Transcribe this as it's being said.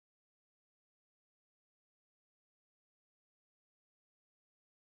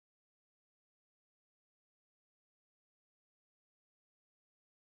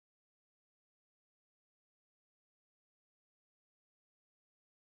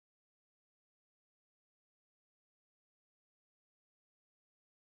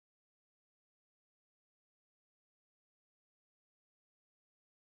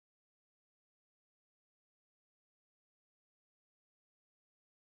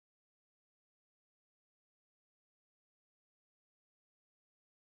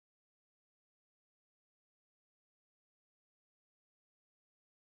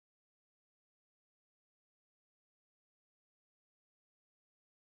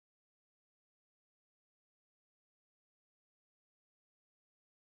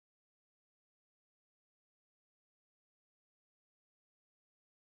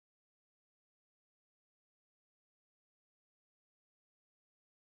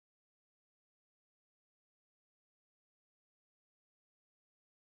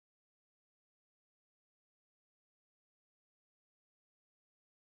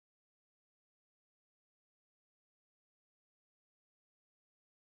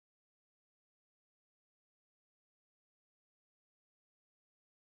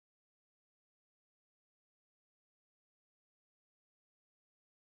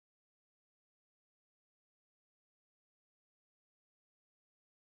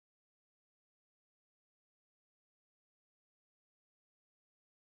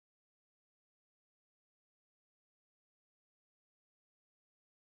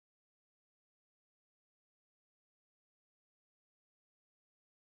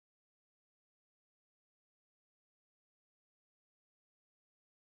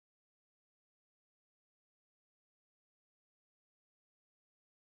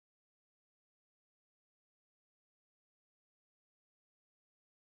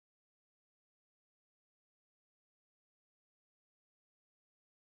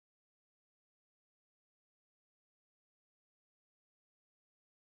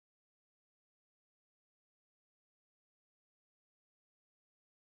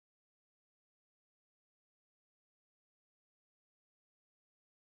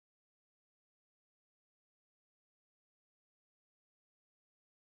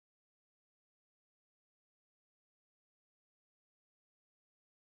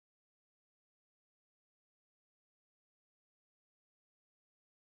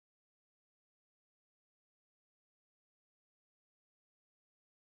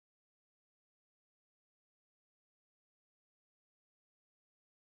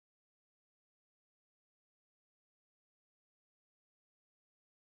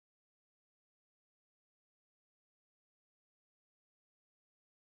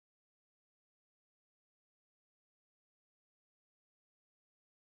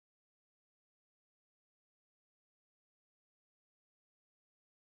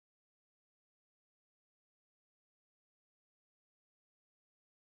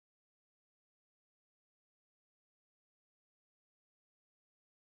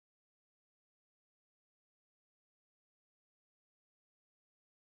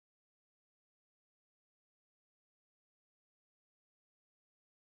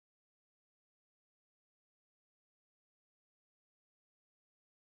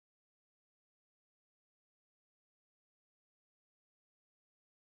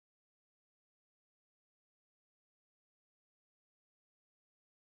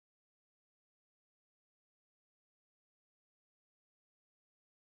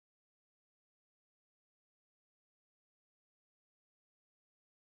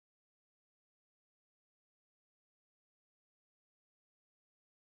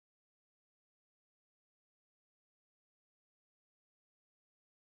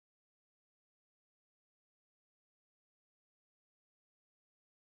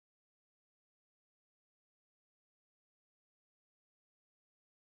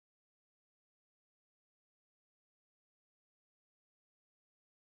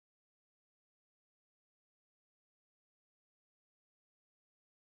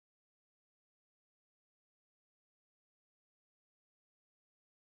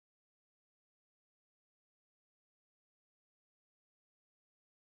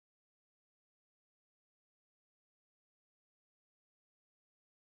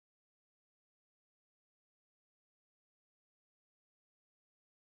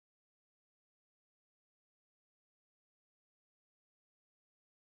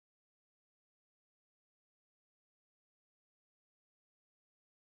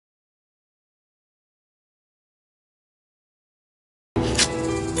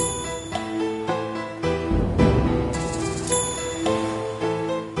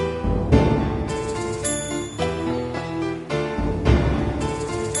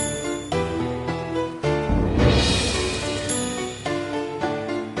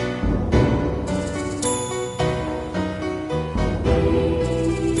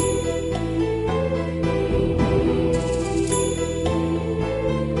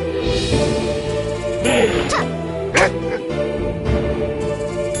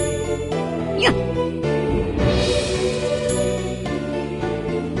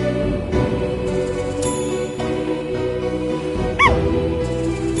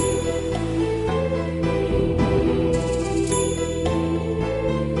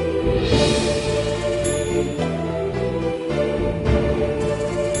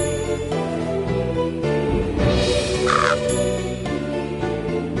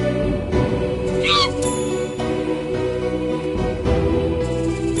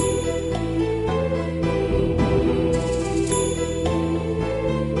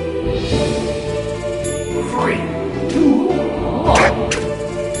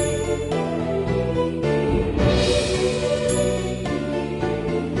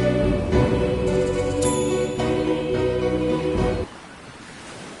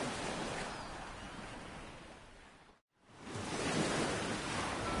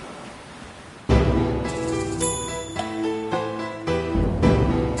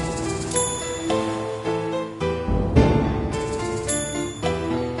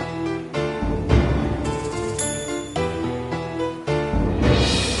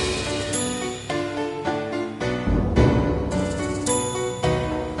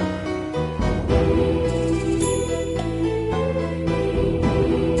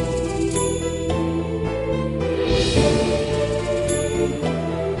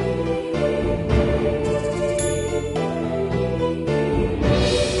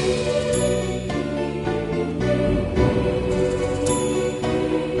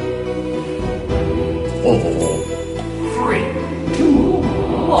4, 3, 2,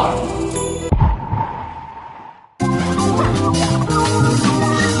 1.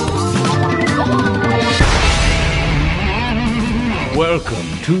 Welcome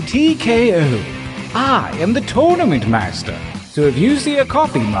to TKO. I am the Tournament Master. So if you see a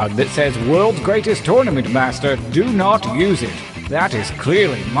coffee mug that says World's Greatest Tournament Master, do not use it. That is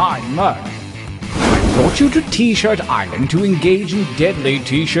clearly my mug. I brought you to T-Shirt Island to engage in deadly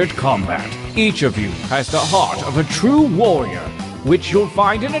T-shirt combat. Each of you has the heart of a true warrior, which you'll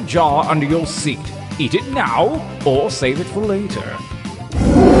find in a jar under your seat. Eat it now, or save it for later.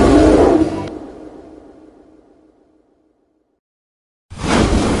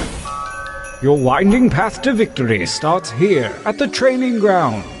 Your winding path to victory starts here at the training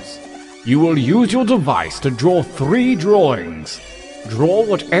grounds. You will use your device to draw 3 drawings. Draw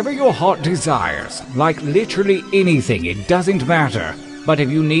whatever your heart desires, like literally anything, it doesn't matter. But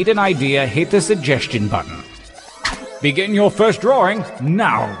if you need an idea, hit the suggestion button. Begin your first drawing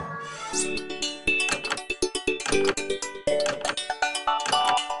now.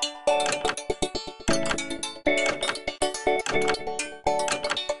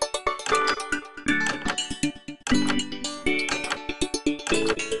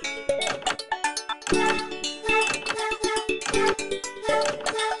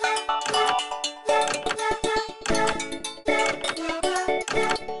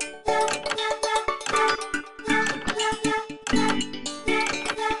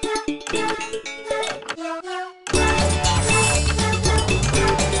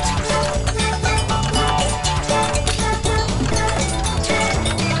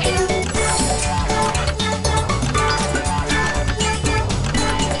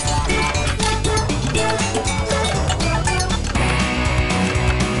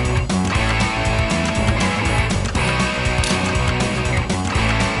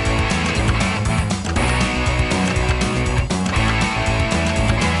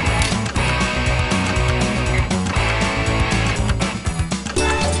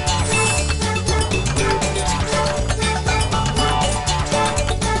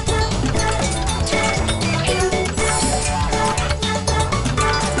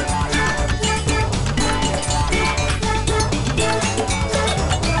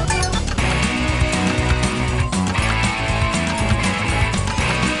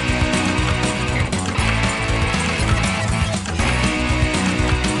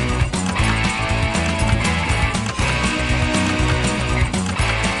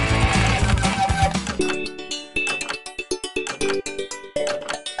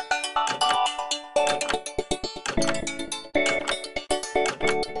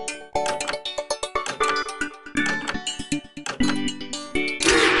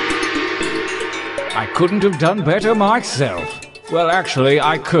 I couldn't have done better myself. Well, actually,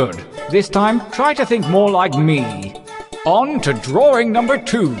 I could. This time, try to think more like me. On to drawing number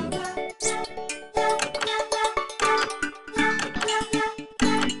 2.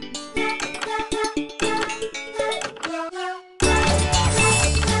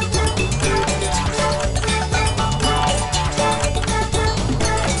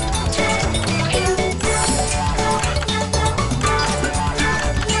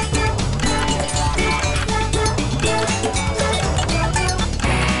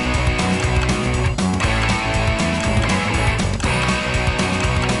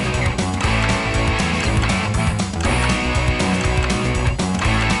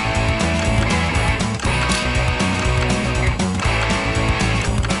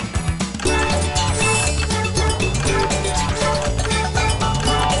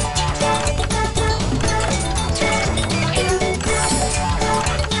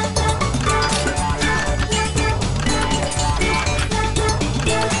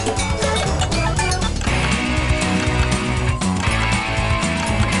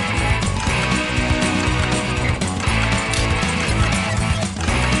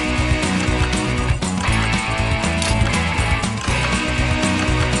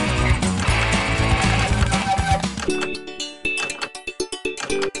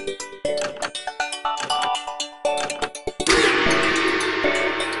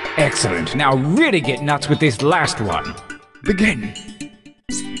 Excellent. Now really get nuts with this last one. Begin.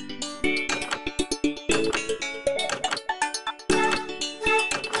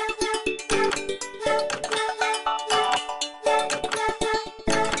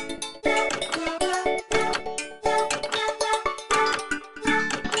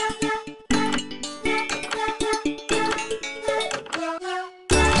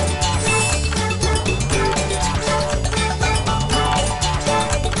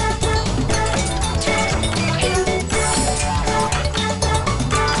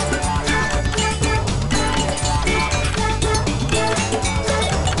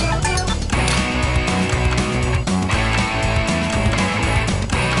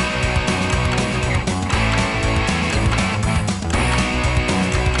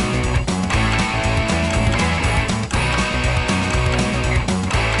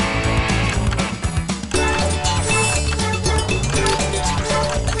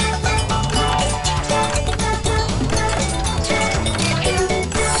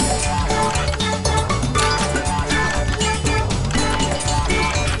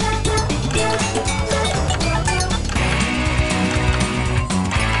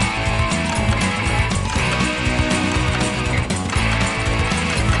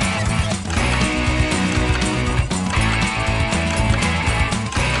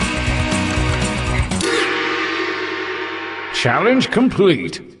 Challenge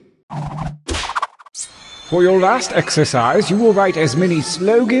complete. For your last exercise, you will write as many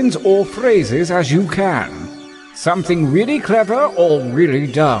slogans or phrases as you can. Something really clever or really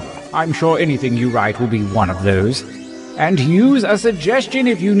dumb. I'm sure anything you write will be one of those. And use a suggestion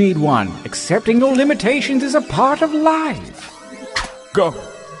if you need one. Accepting your limitations is a part of life. Go.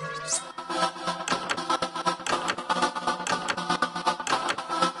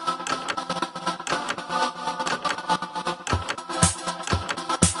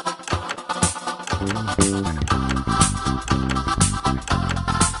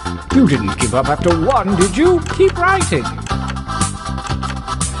 You didn't give up after one, did you? Keep writing.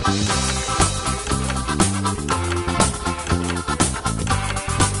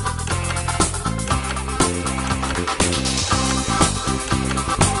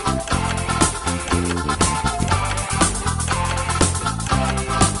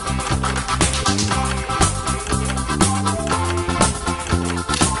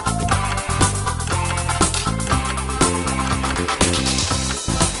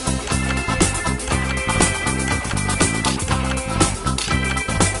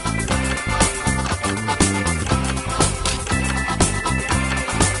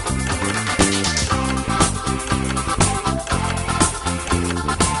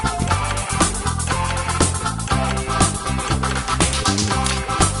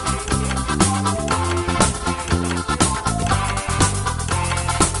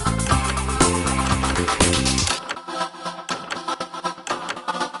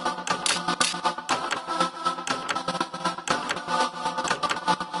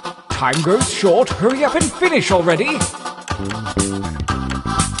 Time grows short. Hurry up and finish already.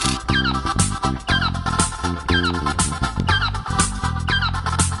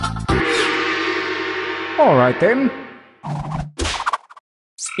 All right then.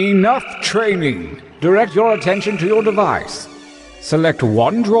 Enough training. Direct your attention to your device. Select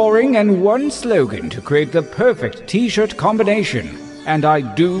one drawing and one slogan to create the perfect t-shirt combination. And I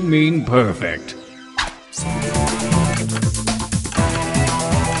do mean perfect.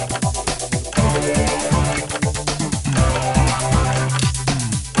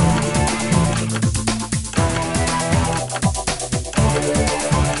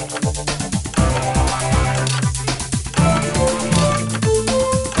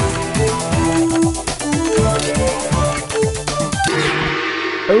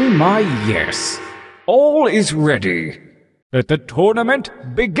 Oh my, yes. All is ready. Let the tournament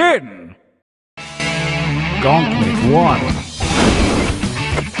begin. Gauntlet 1.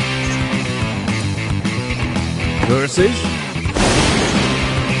 Versus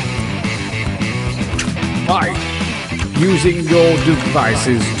fight. Using your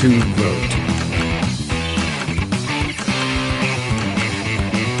devices to vote.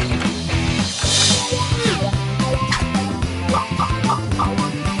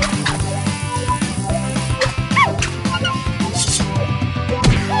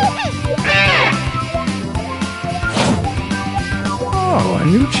 Oh, a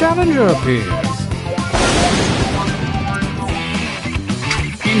new challenger appears.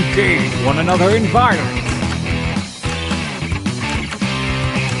 Engage one another in violence.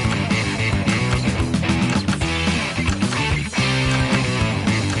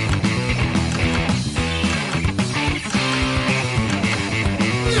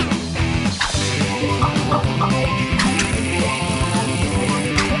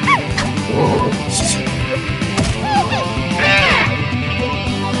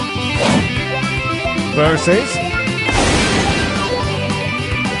 Versus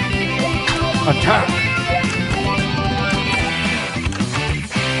attack.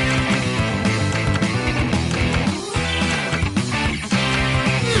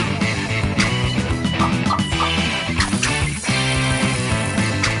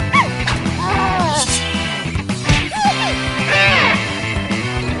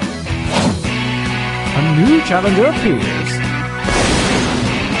 A new challenger appears.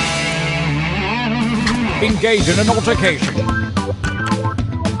 Engage in an altercation.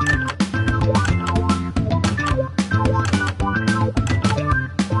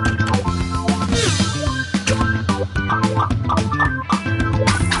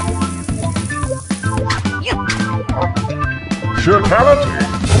 Fatality.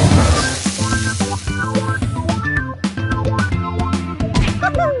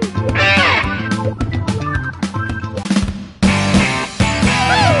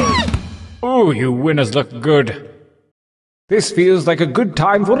 Ooh, you winners look good. This feels like a good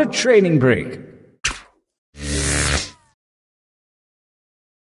time for a training break.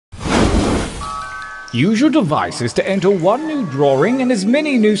 Use your devices to enter one new drawing and as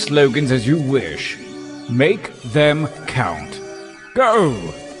many new slogans as you wish. Make them count.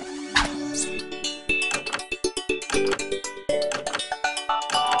 Go!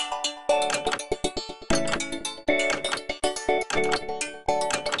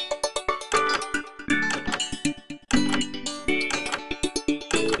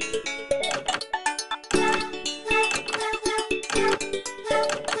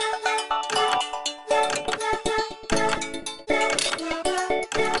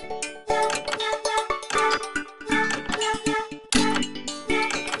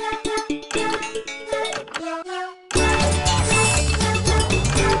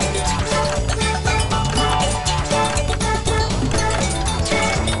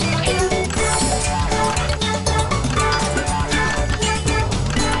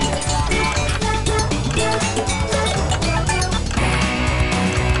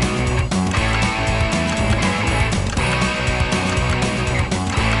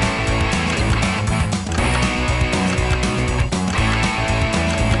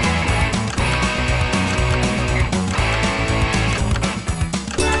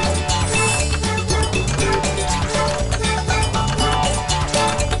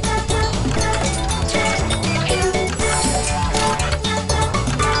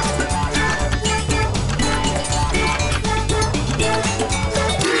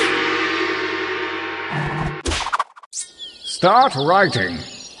 Start writing.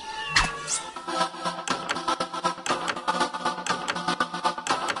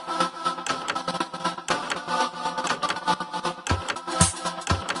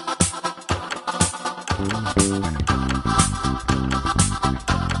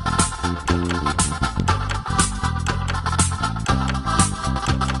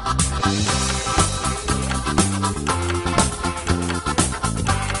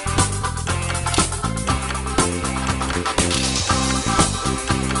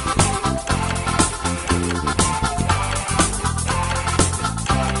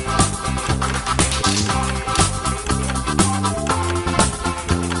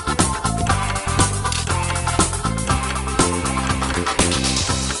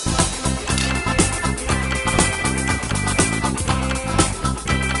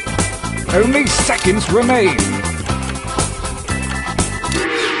 Only seconds remain.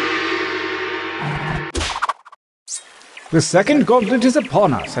 The second gauntlet is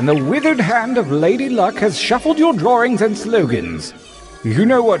upon us, and the withered hand of Lady Luck has shuffled your drawings and slogans. You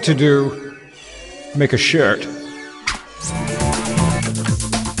know what to do. Make a shirt.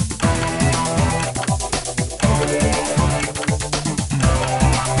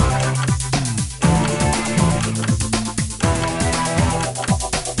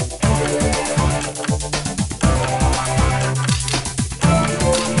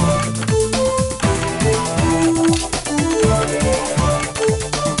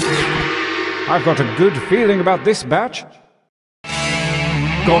 I've got a good feeling about this batch.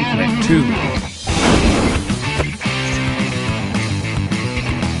 Gauntlet 2.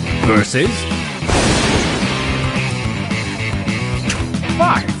 Versus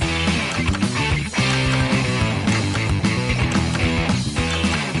 5.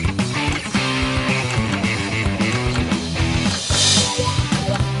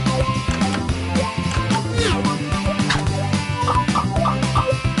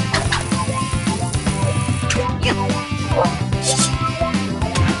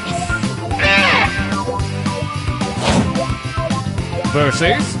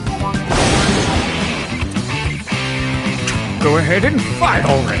 Versus. Go ahead and fight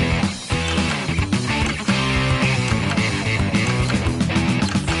already.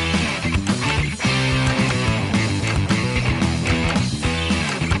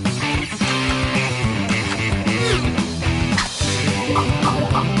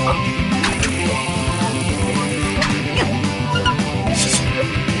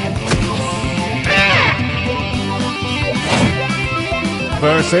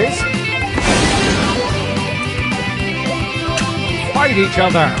 Versus. Fight each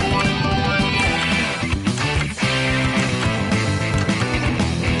other.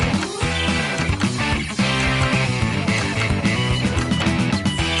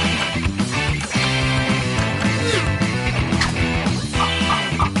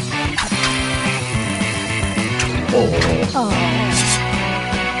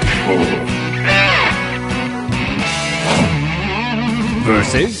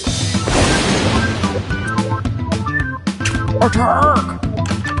 Versus attack!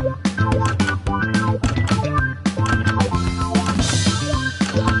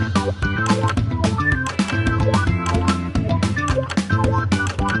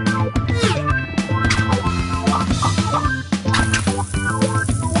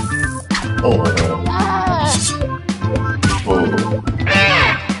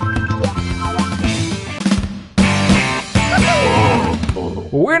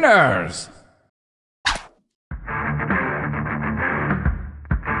 winners!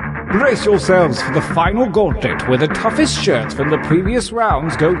 Brace yourselves for the final gauntlet where the toughest shirts from the previous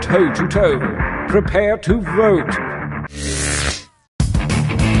rounds go toe-to-toe. Prepare to vote.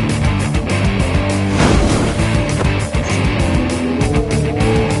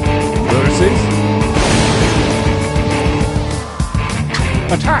 Versus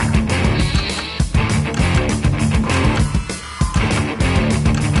attack.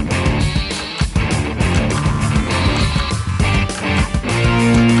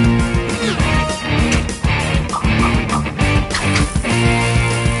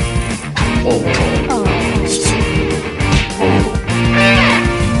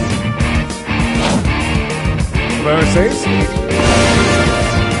 Versus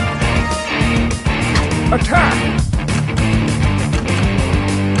attack.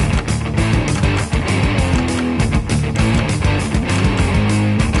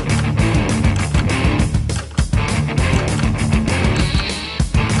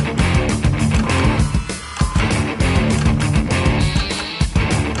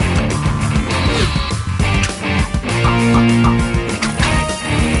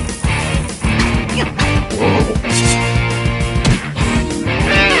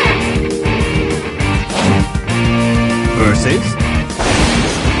 Versus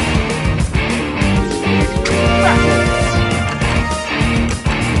battle.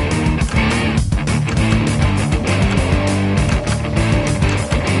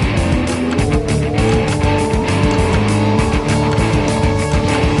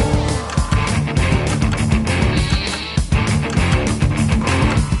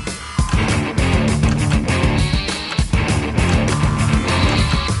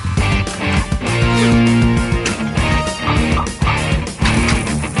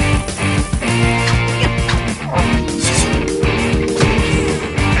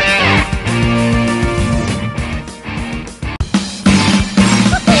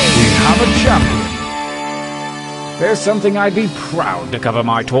 Champion. There's something I'd be proud to cover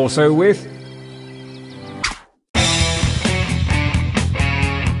my torso with.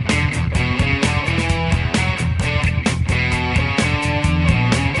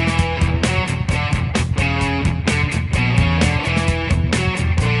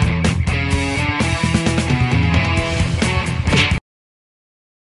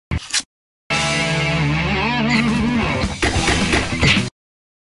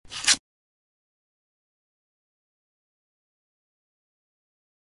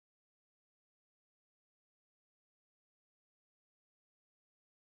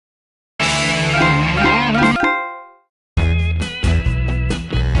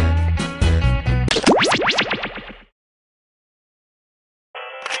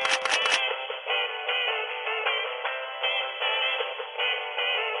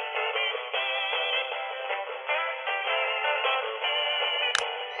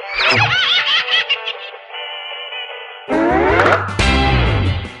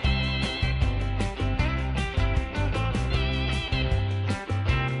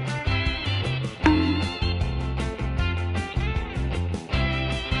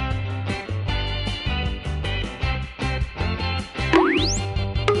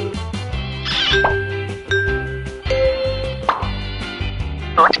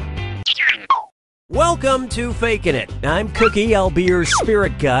 Welcome to Fakin' It. I'm Cookie. I'll be your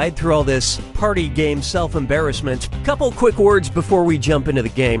spirit guide through all this party game self-embarrassment. Couple quick words before we jump into the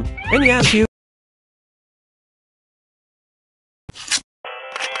game. And yes, you...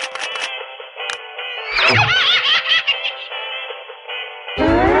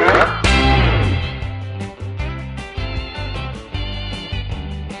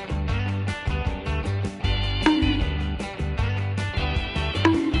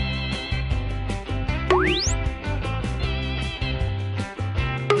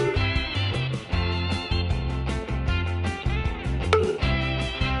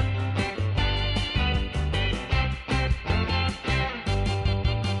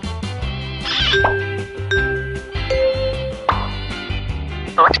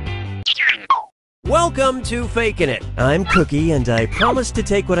 Welcome to Fakin' It. I'm Cookie, and I promise to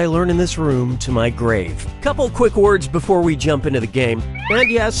take what I learn in this room to my grave. Couple quick words before we jump into the game. And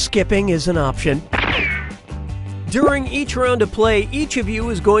yes, skipping is an option. During each round of play, each of you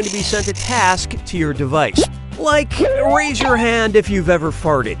is going to be sent a task to your device. Like, raise your hand if you've ever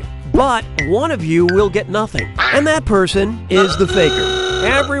farted. But one of you will get nothing. And that person is the faker.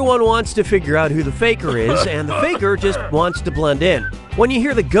 Everyone wants to figure out who the faker is, and the faker just wants to blend in. When you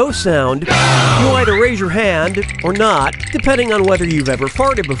hear the go sound, you either raise your hand or not, depending on whether you've ever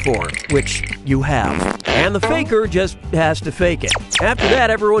farted before, which you have. And the faker just has to fake it. After that,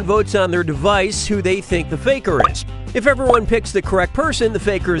 everyone votes on their device who they think the faker is. If everyone picks the correct person, the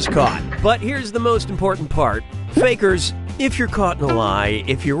faker is caught. But here's the most important part. Fakers, if you're caught in a lie,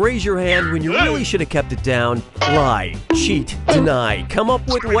 if you raise your hand when you really should have kept it down, lie, cheat, deny, come up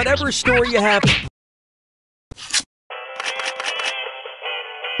with whatever story you have.